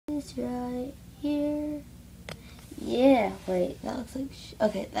is right here. Yeah, wait, that looks like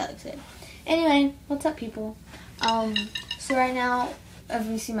okay, that looks good. Anyway, what's up, people? So right now, if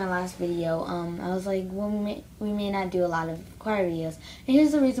you see my last video, I was like, well, we may not do a lot of choir videos, and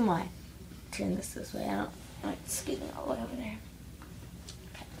here's the reason why. Turn this way. I don't like skipping all the way over there.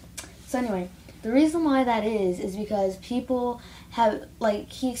 Okay. So anyway, the reason why that is because people have, like,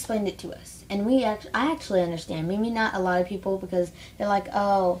 he explained it to us, and I actually understand. Maybe not a lot of people, because they're like,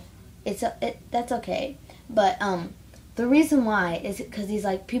 oh, that's okay. But the reason why is because he's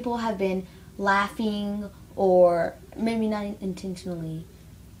like, people have been laughing, or maybe not intentionally,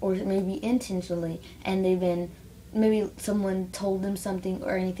 or maybe intentionally, and they've been, maybe someone told them something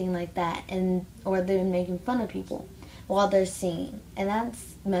or anything like that, or they've been making fun of people while they're singing, and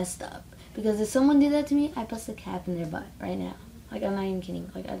that's messed up. Because if someone did that to me, I bust a cap in their butt right now. Like, I'm not even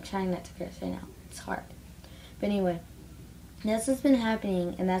kidding. Like, I'm trying not to curse right now. It's hard. But anyway, that's what's been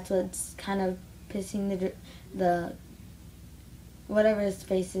happening, and that's what's kind of pissing the whatever his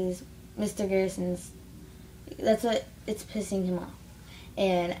face is, Mr. Garrison's, that's what it's pissing him off.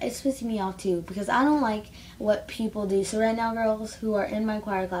 And it's pissing me off too, because I don't like what people do. So right now, girls who are in my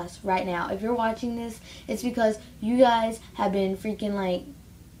choir class right now, if you're watching this, it's because you guys have been freaking like,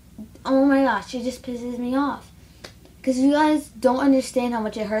 oh my gosh, it just pisses me off. Because you guys don't understand how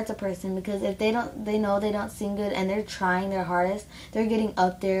much it hurts a person, because if they know they don't sing good and they're trying their hardest, they're getting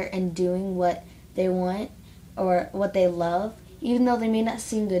up there and doing what they want or what they love, even though they may not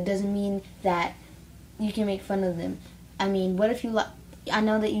sing good, doesn't mean that you can make fun of them. I mean, what if I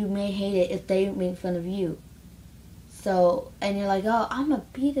know that you may hate it if they make fun of you. So, and you're like, oh, I'm gonna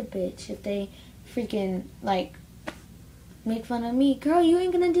beat a bitch if they freaking, like, make fun of me. Girl, you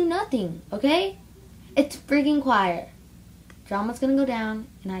ain't gonna do nothing, okay? It's freaking choir. Drama's gonna go down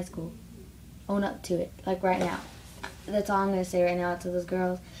in high school. Own up to it, like right now. That's all I'm gonna say right now to those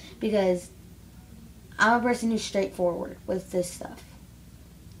girls, because I'm a person who's straightforward with this stuff.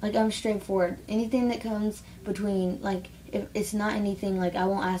 Like, I'm straightforward. Anything that comes between, like, if it's not anything, like, I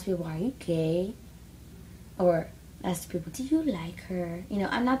won't ask people, are you gay? Or ask people, do you like her? You know,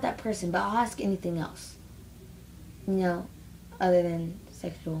 I'm not that person, but I'll ask anything else. You know, other than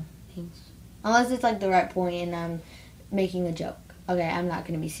sexual things. Unless it's, like, the right point and I'm making a joke. Okay, I'm not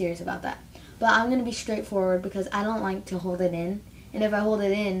going to be serious about that. But I'm going to be straightforward, because I don't like to hold it in. And if I hold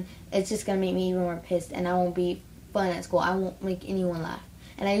it in, it's just going to make me even more pissed, and I won't be fun at school. I won't make anyone laugh.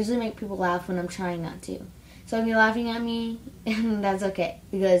 And I usually make people laugh when I'm trying not to. So if you're laughing at me, that's okay,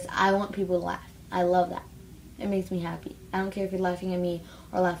 because I want people to laugh. I love that. It makes me happy. I don't care if you're laughing at me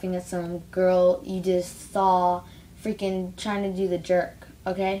or laughing at some girl you just saw freaking trying to do the jerk,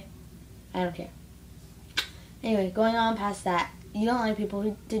 okay? I don't care. Anyway, going on past that, you don't like people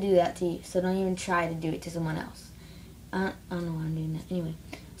to do that to you, so don't even try to do it to someone else. I don't know why I'm doing that. Anyway,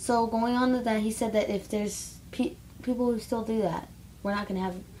 so going on to that, he said that if there's people who still do that, we're not going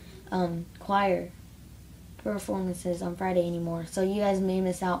to have choir performances on Friday anymore. So you guys may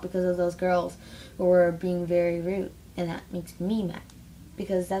miss out because of those girls who were being very rude. And that makes me mad,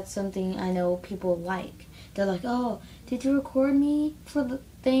 because that's something I know people like. They're like, oh, did you record me for the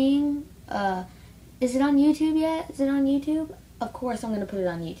thing? Is it on YouTube yet? Is it on YouTube? Of course I'm going to put it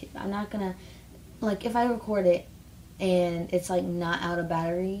on YouTube. I'm not going to, like, if I record it and it's, like, not out of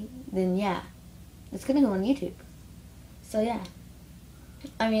battery, then yeah, it's going to go on YouTube. So yeah.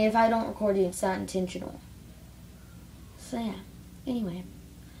 I mean, if I don't record it, it's not intentional. So yeah. Anyway,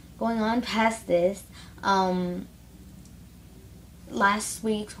 going on past this, last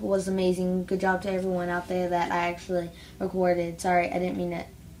week was amazing. Good job to everyone out there that I actually recorded. Sorry, I didn't mean it.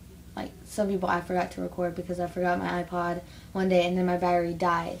 Like, some people I forgot to record because I forgot my iPod one day, and then my battery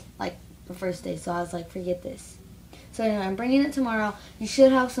died, like, the first day. So I was like, forget this. So anyway, I'm bringing it tomorrow. You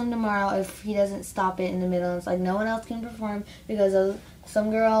should have some tomorrow if he doesn't stop it in the middle. It's like no one else can perform because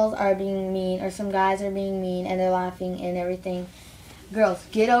some girls are being mean, or some guys are being mean, and they're laughing and everything. Girls,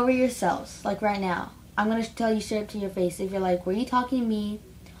 get over yourselves. Like right now, I'm going to tell you straight up to your face. If you're like, were you talking to me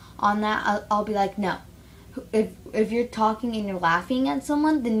on that? I'll be like, no. If you're talking and you're laughing at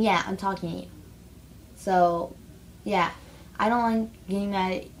someone, then yeah, I'm talking to you. So, yeah. I don't like getting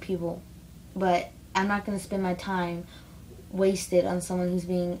mad at people, but I'm not going to spend my time wasted on someone who's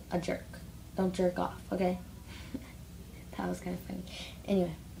being a jerk. Don't jerk off, okay? That was kind of funny.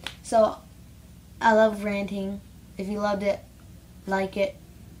 Anyway, so I love ranting. If you loved it, like it,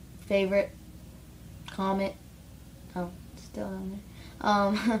 favorite, comment. Oh, still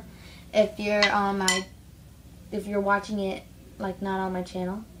on there. If you're watching it, like, not on my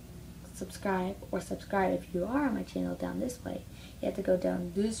channel, subscribe, or subscribe if you are on my channel down this way. You have to go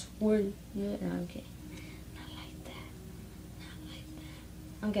down this way. Yeah, no, I'm kidding. Not like that. Not like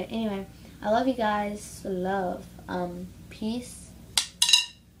that. I'm good. Anyway, I love you guys. Love.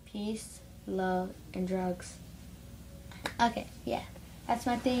 Peace, love, and drugs. Okay, yeah. That's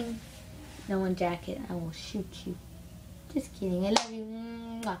my thing. No one jacket. I will shoot you. Just kidding. I love you.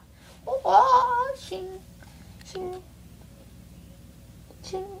 Mwah. Oh, shing, shing,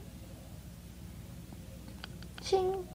 shing, shing.